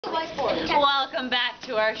Welcome back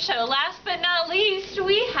to our show. Last but not least,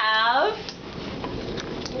 we have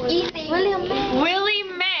Willie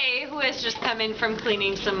May, who has just come in from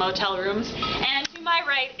cleaning some motel rooms. And to my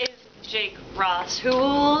right is Jake Ross, who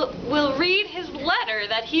will read his letter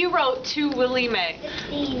that he wrote to Willie May.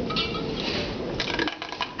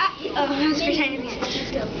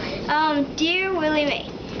 Dear Willie May,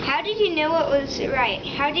 how did you know what was right?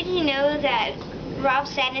 How did you know that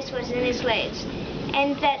Rob's sadness was in his legs?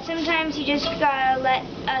 And that sometimes you just gotta let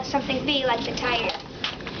something be, like the tiger.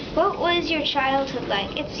 What was your childhood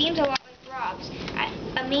like? It seems a lot like Rob's.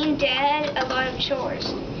 A mean dad, a lot of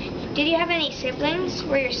chores. Did you have any siblings?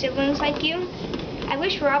 Were your siblings like you? I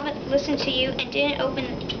wish Rob listened to you and didn't open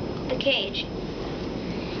the cage.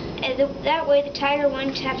 That way the tiger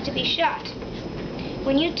wouldn't have to be shot.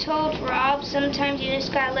 When you told Rob sometimes you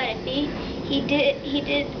just gotta let it be,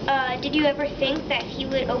 did you ever think that he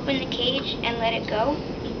would open the cage and let it go?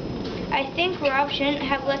 I think Rob shouldn't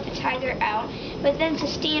have let the tiger out, but then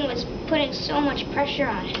Sistine was putting so much pressure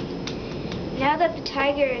on him. Now that the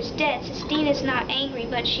tiger is dead, Sistine is not angry,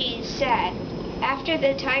 but she's sad. After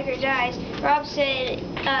the tiger dies, Rob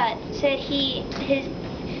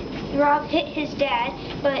Rob hit his dad,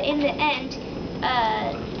 but in the end,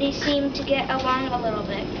 they seemed to get along a little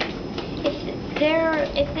bit.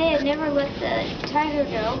 If they had never let the tiger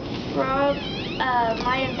go, Rob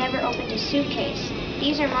might have never opened his suitcase.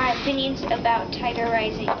 These are my opinions about tiger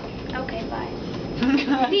rising. Okay, bye.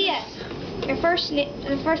 P.S. The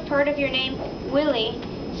first part of your name, Willie,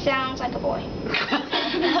 sounds like a boy.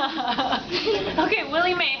 Okay,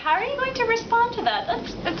 Willie May, how are you going to respond to that?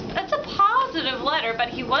 That's a positive letter, but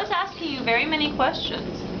he was asking you very many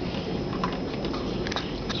questions.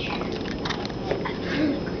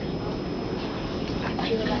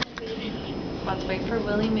 Let's wait for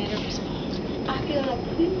Willie May to respond. I feel like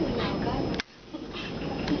now, God.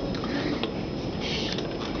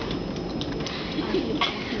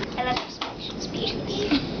 I love speechless.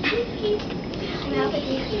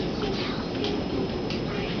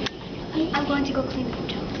 I'm going to go clean the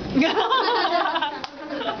hotel.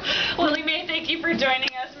 Willie May, thank you for joining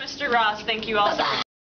us. Mr. Ross, thank you also.